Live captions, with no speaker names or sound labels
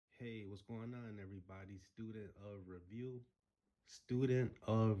Hey, what's going on, everybody? Student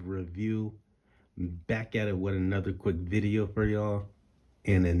of review, back at it with another quick video for y'all.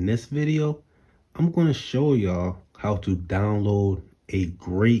 And in this video, I'm going to show y'all how to download a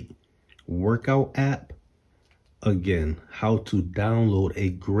great workout app. Again, how to download a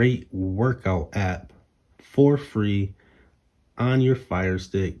great workout app for free on your Fire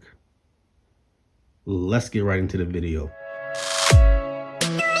Stick. Let's get right into the video.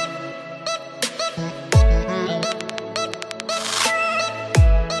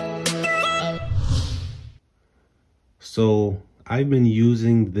 So I've been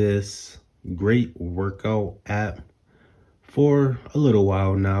using this great workout app for a little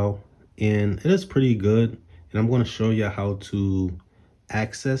while now, and it is pretty good. And I'm going to show you how to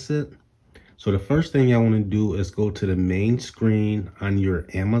access it. So the first thing I want to do is go to the main screen on your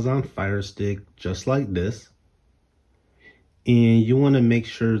Amazon Fire Stick, just like this. And you want to make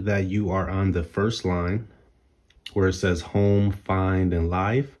sure that you are on the first line where it says Home, Find, and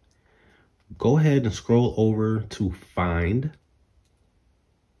Live. Go ahead and scroll over to Find.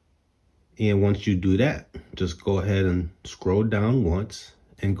 And once you do that, just go ahead and scroll down once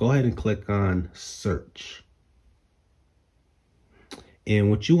and go ahead and click on Search. And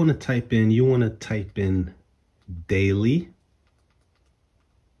what you want to type in, daily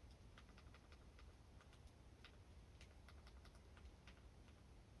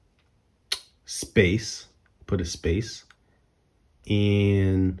space, put a space,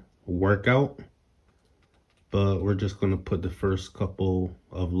 and workout. But we're just going to put the first couple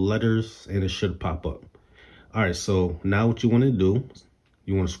of letters and it should pop up. All right, so now what you want to do,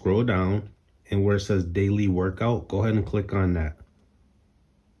 you want to scroll down, and where it says daily workout, go ahead and click on that.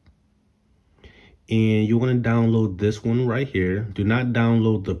 And you want to download this one right here. Do not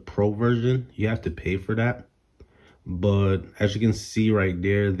download the pro version. You have to pay for that. But as you can see right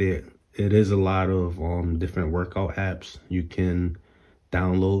there, it is a lot of different workout apps you can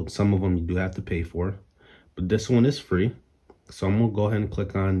download. Some of them you do have to pay for, but this one is free. So I'm gonna go ahead and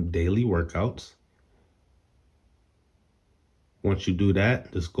click on daily workouts. Once you do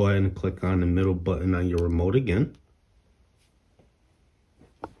that, just go ahead and click on the middle button on your remote again.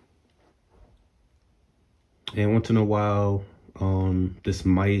 And once in a while, this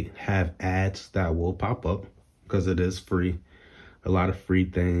might have ads that will pop up because it is free. A lot of free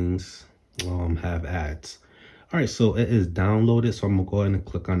things have ads. All right, so it is downloaded. So I'm gonna go ahead and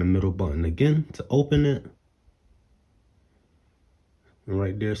click on the middle button again to open it. And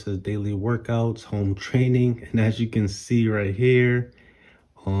right there it says daily workouts, home training. And as you can see right here,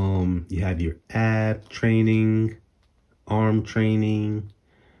 you have your ab training, arm training,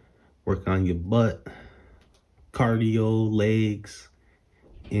 work on your butt, cardio, legs,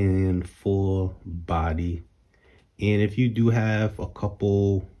 and full body. And if you do have a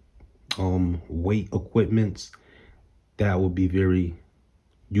couple weight equipments, that will be very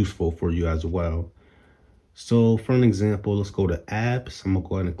useful for you as well. So for an example, let's go to abs. I'm gonna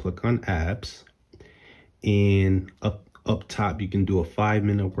go ahead and click on abs, and up top you can do a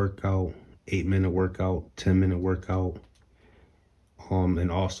 5-minute workout, 8-minute workout, 10-minute workout.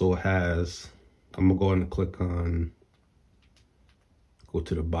 And also has, I'm gonna go ahead and click on, go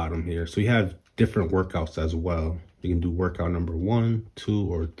to the bottom here. So you have different workouts as well. You can do workout number 1,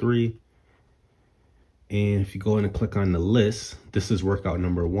 2, or 3. And if you go in and click on the list, this is workout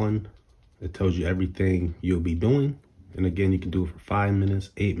number 1. It tells you everything you'll be doing. And again, you can do it for 5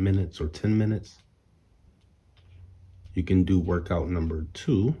 minutes, 8 minutes, or 10 minutes. You can do workout number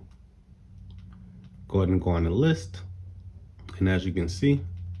 2. Go ahead and go on the list. And as you can see,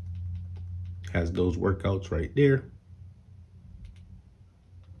 it has those workouts right there.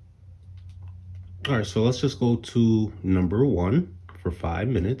 All right, so let's just go to number 1 for 5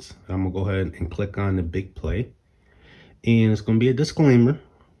 minutes. I'm gonna go ahead and click on the big play. And it's gonna be a disclaimer.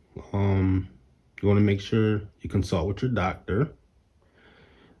 You wanna make sure you consult with your doctor.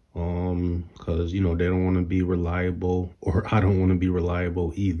 Because, you know, they don't wanna be reliable, or I don't wanna be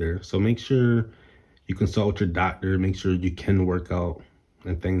reliable either. So make sure you consult with your doctor, make sure you can work out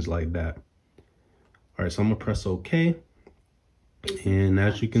and things like that. All right, so I'm gonna press OK. And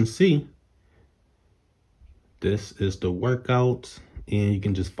as you can see, this is the workout, and you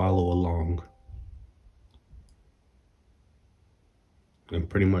can just follow along. And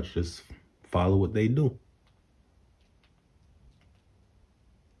pretty much just follow what they do.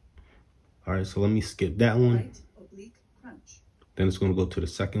 All right, so let me skip that one. Right oblique crunch. Then it's gonna go to the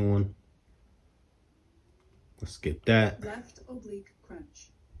second one. Let's skip that. Left oblique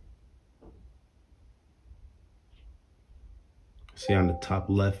crunch. See on the top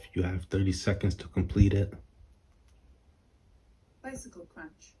left, you have 30 seconds to complete it. Bicycle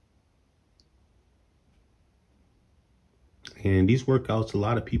crunch. And these workouts a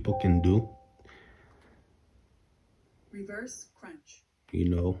lot of people can do. Reverse crunch. You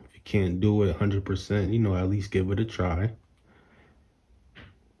know, if you can't do it 100%, you know, at least give it a try.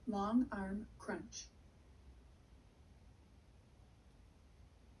 Long arm crunch.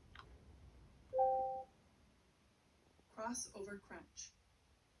 Crossover crunch.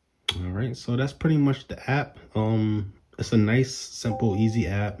 All right, so that's pretty much the app. It's a nice, simple, easy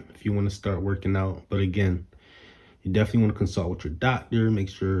app if you want to start working out. But again, you definitely want to consult with your doctor. Make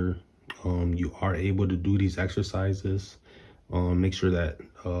sure you are able to do these exercises. Make sure that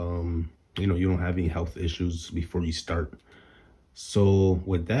you know, you don't have any health issues before you start. So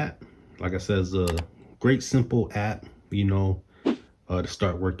with that, like I said, it's a great simple app, you know, to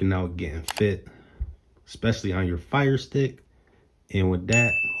start working out, getting fit, especially on your Fire Stick. And with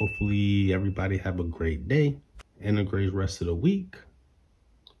that, hopefully everybody have a great day and a great rest of the week.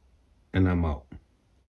 And I'm out.